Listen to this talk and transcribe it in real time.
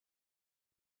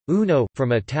Uno,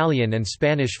 from Italian and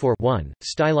Spanish for one,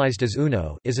 stylized as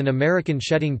Uno, is an American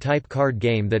shedding-type card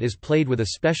game that is played with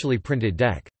a specially printed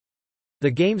deck.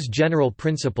 The game's general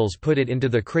principles put it into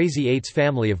the Crazy Eights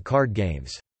family of card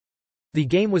games. The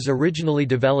game was originally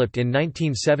developed in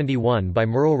 1971 by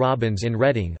Merle Robbins in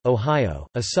Reading, Ohio,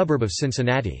 a suburb of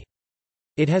Cincinnati.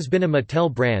 It has been a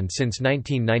Mattel brand since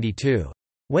 1992.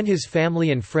 When his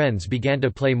family and friends began to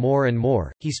play more and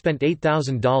more, he spent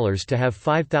 $8,000 to have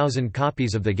 5,000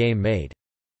 copies of the game made.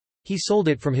 He sold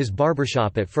it from his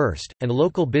barbershop at first, and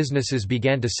local businesses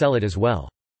began to sell it as well.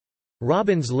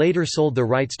 Robbins later sold the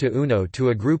rights to Uno to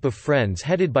a group of friends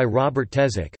headed by Robert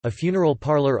Tezik, a funeral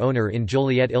parlor owner in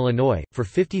Joliet, Illinois, for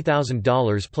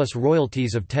 $50,000 plus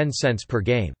royalties of 10 cents per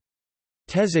game.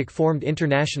 Tezik formed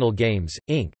International Games,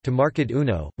 Inc., to market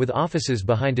Uno, with offices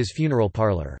behind his funeral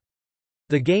parlor.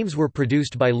 The games were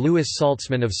produced by Louis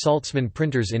Saltzman of Saltzman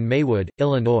Printers in Maywood,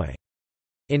 Illinois.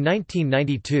 In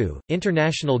 1992,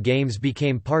 International Games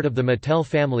became part of the Mattel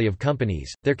family of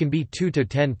companies. There can be 2 to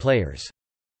 10 players.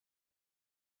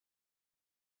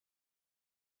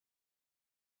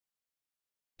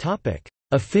 Topic: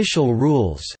 Official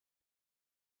rules.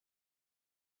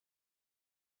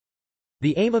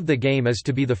 The aim of the game is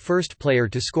to be the first player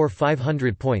to score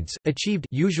 500 points, achieved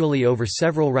usually over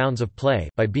several rounds of play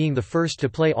by being the first to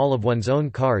play all of one's own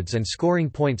cards and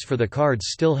scoring points for the cards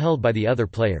still held by the other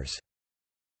players.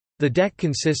 The deck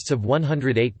consists of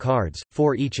 108 cards,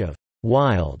 4 each of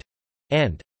Wild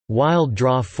and Wild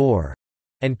Draw 4,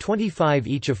 and 25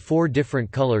 each of 4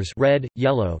 different colors: red,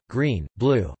 yellow, green,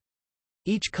 blue.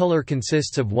 Each color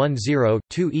consists of 1 0,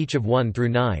 2 each of 1 through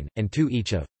 9, and 2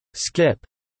 each of Skip,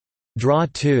 Draw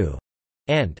 2,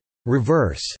 and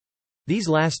Reverse. These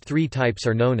last 3 types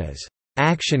are known as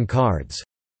action cards.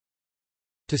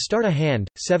 To start a hand,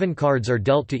 7 cards are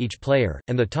dealt to each player,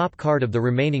 and the top card of the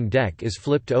remaining deck is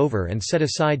flipped over and set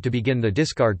aside to begin the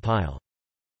discard pile.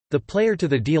 The player to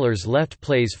the dealer's left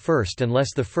plays first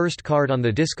unless the first card on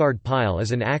the discard pile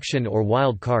is an action or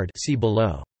wild card, see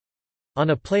below.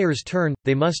 On a player's turn,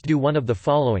 they must do one of the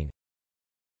following: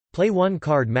 play 1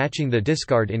 card matching the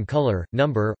discard in color,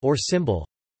 number, or symbol.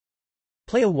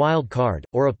 Play a wild card,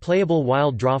 or a playable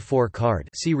wild draw 4 card,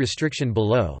 see restriction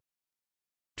below.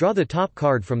 Draw the top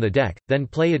card from the deck, then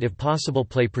play it if possible.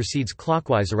 Play proceeds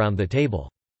clockwise around the table.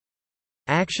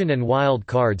 Action and wild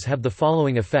cards have the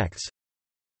following effects.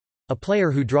 A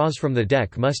player who draws from the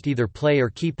deck must either play or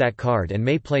keep that card and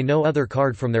may play no other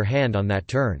card from their hand on that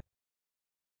turn.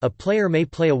 A player may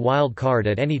play a wild card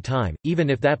at any time,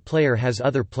 even if that player has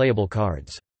other playable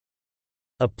cards.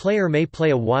 A player may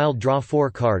play a wild draw 4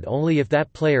 card only if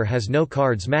that player has no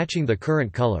cards matching the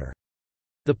current color.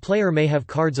 The player may have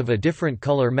cards of a different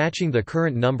color matching the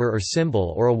current number or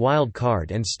symbol or a wild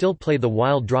card and still play the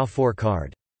wild draw 4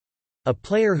 card. A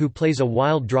player who plays a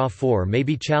wild draw 4 may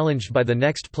be challenged by the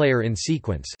next player in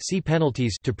sequence, see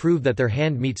Penalties, to prove that their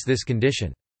hand meets this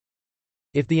condition.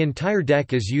 If the entire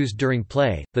deck is used during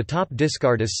play, the top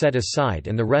discard is set aside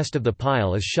and the rest of the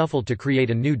pile is shuffled to create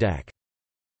a new deck.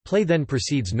 Play then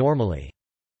proceeds normally.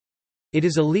 It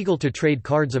is illegal to trade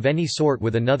cards of any sort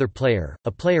with another player.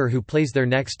 A player who plays their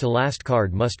next to last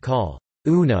card must call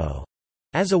Uno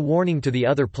as a warning to the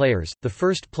other players. The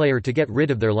first player to get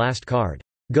rid of their last card,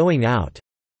 going out,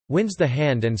 wins the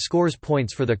hand and scores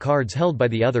points for the cards held by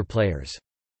the other players.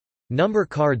 Number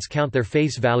cards count their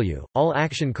face value, all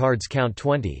action cards count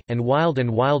 20, and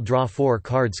wild draw 4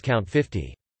 cards count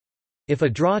 50. If a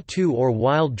draw 2 or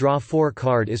wild draw 4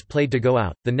 card is played to go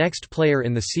out, the next player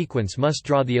in the sequence must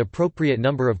draw the appropriate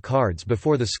number of cards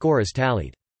before the score is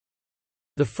tallied.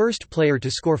 The first player to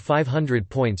score 500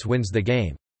 points wins the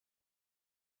game.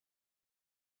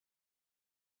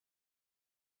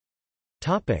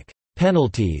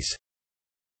 Penalties.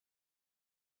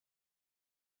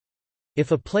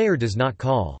 If a player does not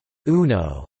call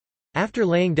Uno after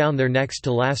laying down their next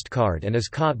to last card and is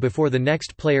caught before the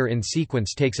next player in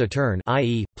sequence takes a turn,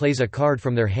 i.e., plays a card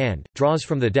from their hand, draws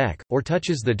from the deck, or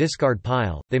touches the discard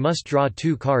pile, they must draw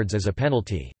 2 cards as a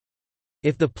penalty.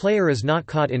 If the player is not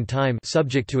caught in time,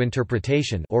 subject to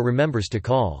interpretation, or remembers to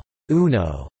call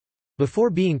Uno before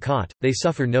being caught, they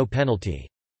suffer no penalty.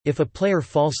 If a player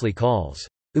falsely calls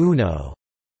Uno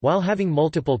while having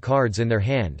multiple cards in their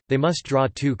hand, they must draw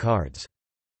 2 cards.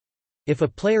 If a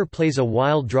player plays a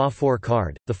wild draw 4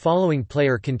 card, the following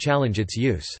player can challenge its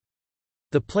use.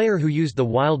 The player who used the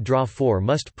wild draw 4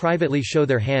 must privately show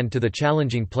their hand to the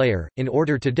challenging player, in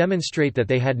order to demonstrate that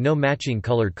they had no matching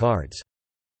colored cards.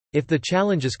 If the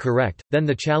challenge is correct, then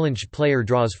the challenged player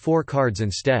draws 4 cards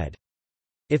instead.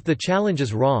 If the challenge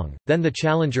is wrong, then the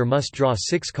challenger must draw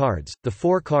 6 cards, the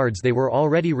 4 cards they were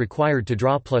already required to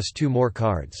draw plus 2 more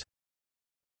cards.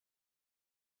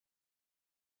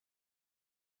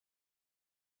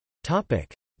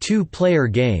 Two-player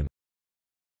game.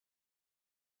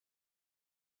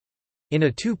 In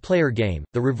a two-player game,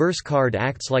 the reverse card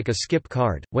acts like a skip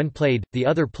card. When played, the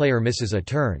other player misses a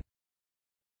turn.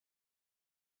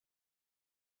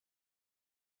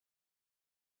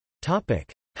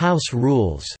 House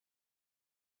rules.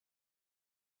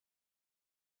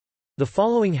 The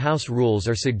following house rules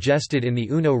are suggested in the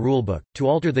Uno rulebook, to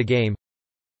alter the game.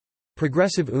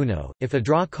 Progressive Uno: if a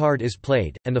draw card is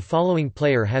played, and the following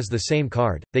player has the same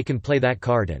card, they can play that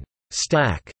card and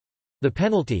stack the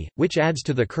penalty, which adds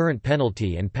to the current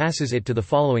penalty and passes it to the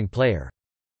following player.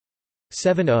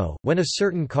 7-0: when a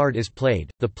certain card is played,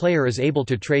 the player is able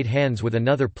to trade hands with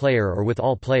another player or with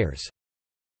all players.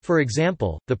 For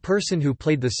example, the person who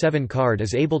played the 7 card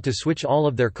is able to switch all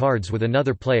of their cards with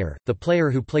another player. The player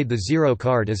who played the 0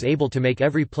 card is able to make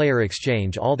every player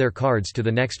exchange all their cards to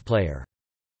the next player.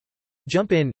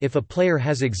 Jump in: if a player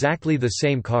has exactly the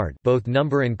same card, both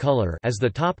number and color, as the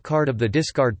top card of the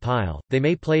discard pile, they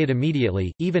may play it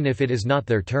immediately, even if it is not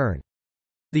their turn.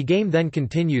 The game then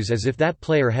continues as if that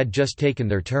player had just taken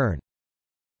their turn.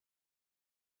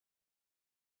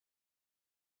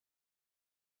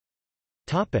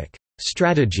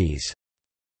 Strategies.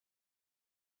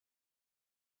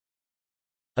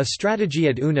 A strategy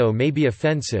at Uno may be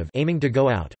offensive, aiming to go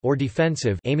out, or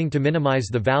defensive, aiming to minimize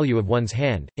the value of one's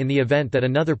hand, in the event that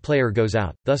another player goes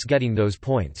out, thus getting those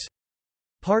points.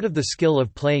 Part of the skill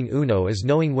of playing Uno is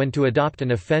knowing when to adopt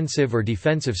an offensive or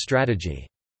defensive strategy.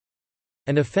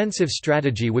 An offensive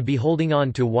strategy would be holding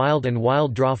on to wild and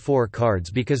wild draw 4 cards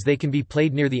because they can be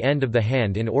played near the end of the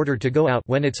hand in order to go out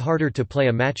when it's harder to play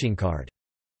a matching card.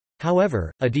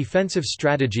 However, a defensive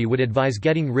strategy would advise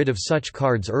getting rid of such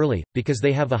cards early, because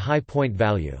they have a high point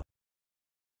value.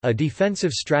 A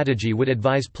defensive strategy would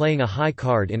advise playing a high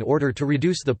card in order to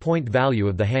reduce the point value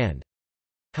of the hand.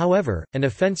 However, an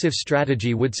offensive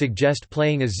strategy would suggest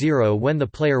playing a 0 when the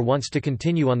player wants to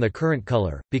continue on the current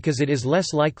color, because it is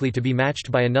less likely to be matched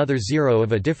by another 0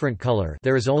 of a different color.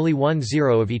 There is only one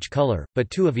 0 of each color, but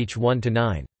 2 of each 1 to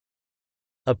 9.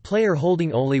 A player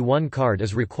holding only one card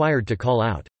is required to call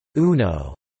out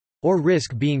Uno, or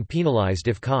risk being penalized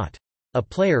if caught. A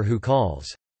player who calls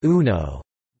Uno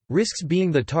risks being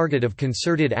the target of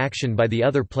concerted action by the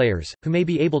other players, who may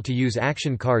be able to use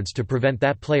action cards to prevent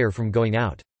that player from going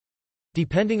out.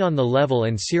 Depending on the level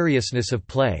and seriousness of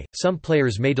play, some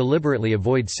players may deliberately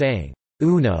avoid saying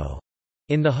Uno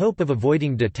in the hope of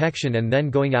avoiding detection and then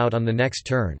going out on the next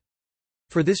turn.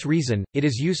 For this reason, it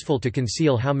is useful to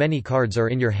conceal how many cards are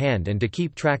in your hand and to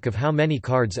keep track of how many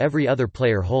cards every other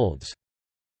player holds.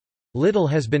 Little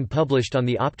has been published on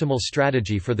the optimal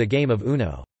strategy for the game of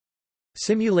Uno.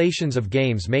 Simulations of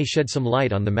games may shed some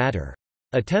light on the matter.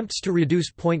 Attempts to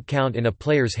reduce point count in a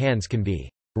player's hands can be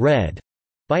read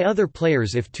by other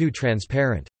players if too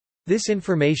transparent. This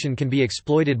information can be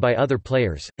exploited by other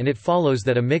players, and it follows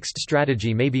that a mixed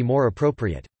strategy may be more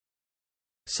appropriate.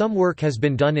 Some work has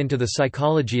been done into the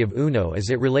psychology of Uno as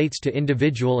it relates to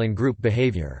individual and group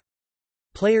behavior.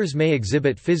 Players may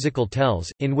exhibit physical tells,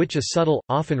 in which a subtle,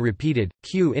 often repeated,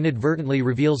 cue inadvertently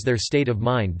reveals their state of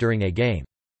mind during a game.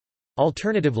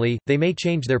 Alternatively, they may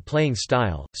change their playing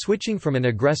style, switching from an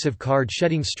aggressive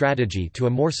card-shedding strategy to a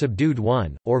more subdued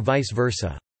one, or vice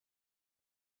versa.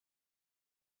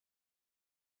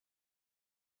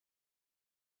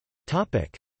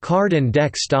 Card and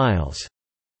deck styles.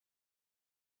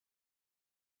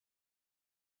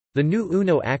 The new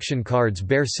Uno action cards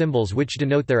bear symbols which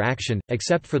denote their action,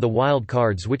 except for the wild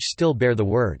cards which still bear the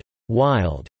word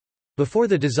wild. Before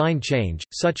the design change,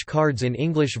 such cards in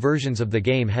English versions of the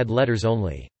game had letters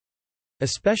only.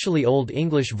 Especially Old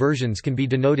English versions can be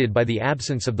denoted by the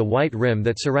absence of the white rim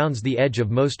that surrounds the edge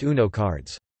of most Uno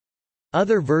cards.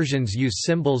 Other versions use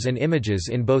symbols and images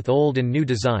in both old and new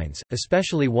designs,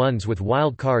 especially ones with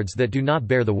wild cards that do not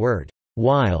bear the word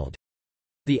wild.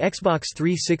 The Xbox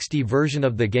 360 version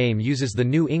of the game uses the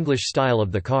new English style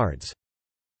of the cards.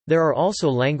 There are also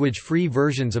language-free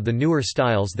versions of the newer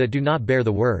styles that do not bear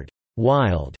the word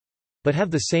wild, but have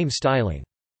the same styling.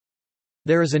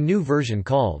 There is a new version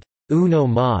called Uno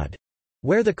Mod,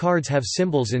 where the cards have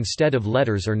symbols instead of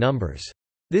letters or numbers.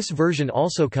 This version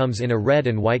also comes in a red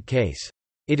and white case.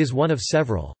 It is one of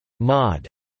several mod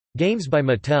games by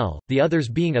Mattel, the others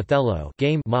being Othello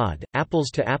game mod, Apples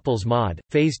to Apples mod,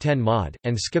 Phase 10 mod,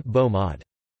 and Skip Bo mod.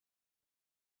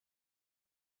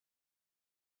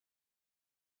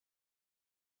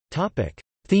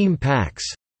 Theme packs.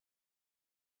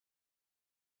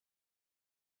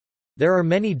 There are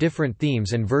many different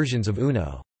themes and versions of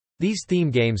Uno. These theme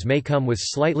games may come with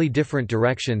slightly different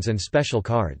directions and special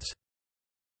cards.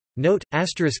 Note: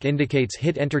 * indicates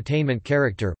Hit Entertainment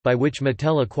character, by which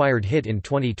Mattel acquired Hit in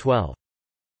 2012.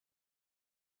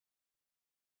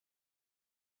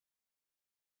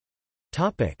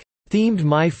 Themed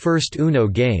My First Uno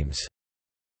games.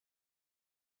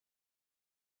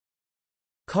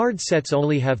 Card sets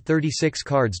only have 36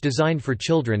 cards designed for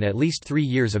children at least 3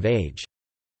 years of age.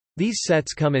 These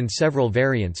sets come in several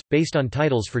variants, based on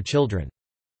titles for children.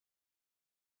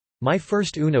 My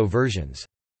First Uno versions.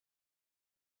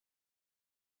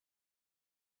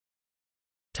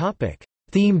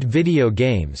 Themed video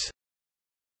games.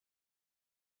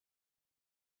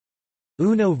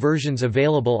 Uno versions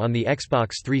available on the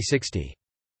Xbox 360.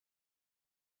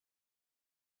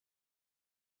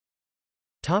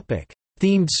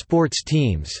 Themed sports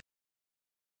teams.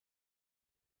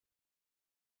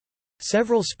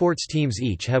 Several sports teams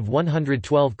each have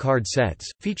 112 card sets,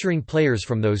 featuring players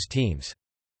from those teams.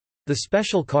 The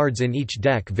special cards in each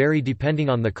deck vary depending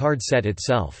on the card set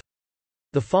itself.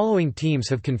 The following teams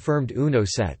have confirmed Uno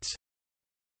sets.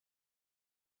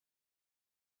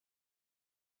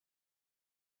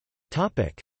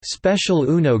 Special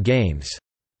Uno games.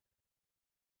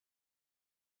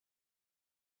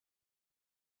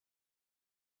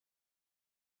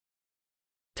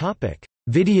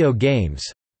 Video games.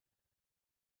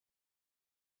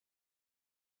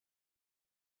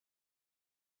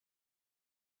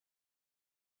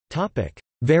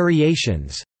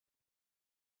 Variations.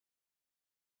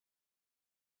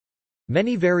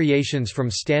 Many variations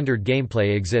from standard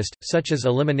gameplay exist, such as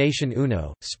Elimination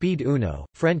Uno, Speed Uno,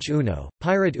 French Uno,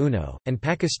 Pirate Uno, and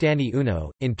Pakistani Uno.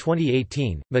 In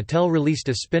 2018, Mattel released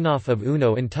a spin-off of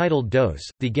Uno entitled DOS.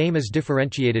 The game is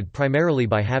differentiated primarily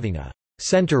by having a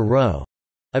center row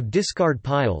of discard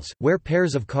piles, where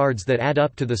pairs of cards that add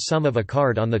up to the sum of a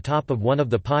card on the top of one of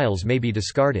the piles may be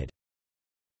discarded.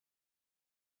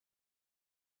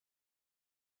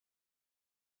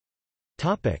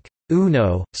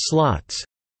 Uno slots.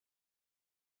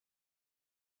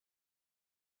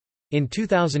 In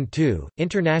 2002,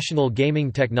 International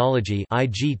Gaming Technology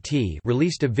 (IGT)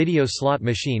 released a video slot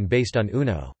machine based on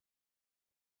Uno.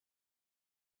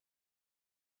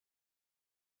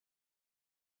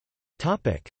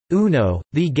 Uno,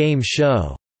 the game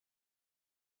show.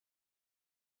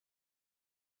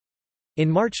 In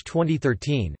March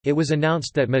 2013, it was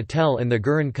announced that Mattel and the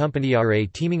Gurin Company are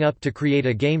teaming up to create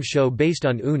a game show based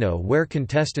on Uno where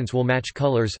contestants will match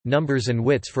colors, numbers and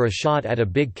wits for a shot at a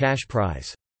big cash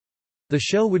prize. The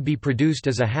show would be produced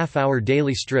as a half-hour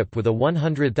daily strip with a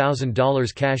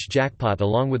 $100,000 cash jackpot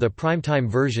along with a primetime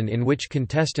version in which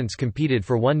contestants competed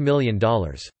for $1 million.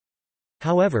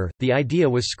 However, the idea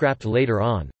was scrapped later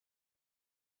on.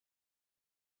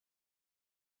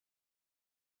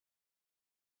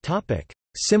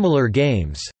 Similar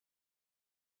games.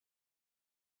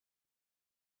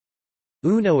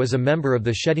 Uno is a member of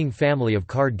the shedding family of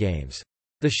card games.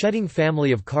 The shedding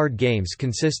family of card games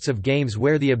consists of games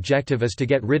where the objective is to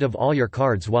get rid of all your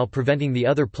cards while preventing the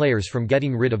other players from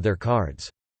getting rid of their cards.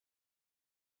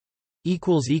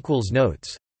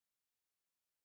 Notes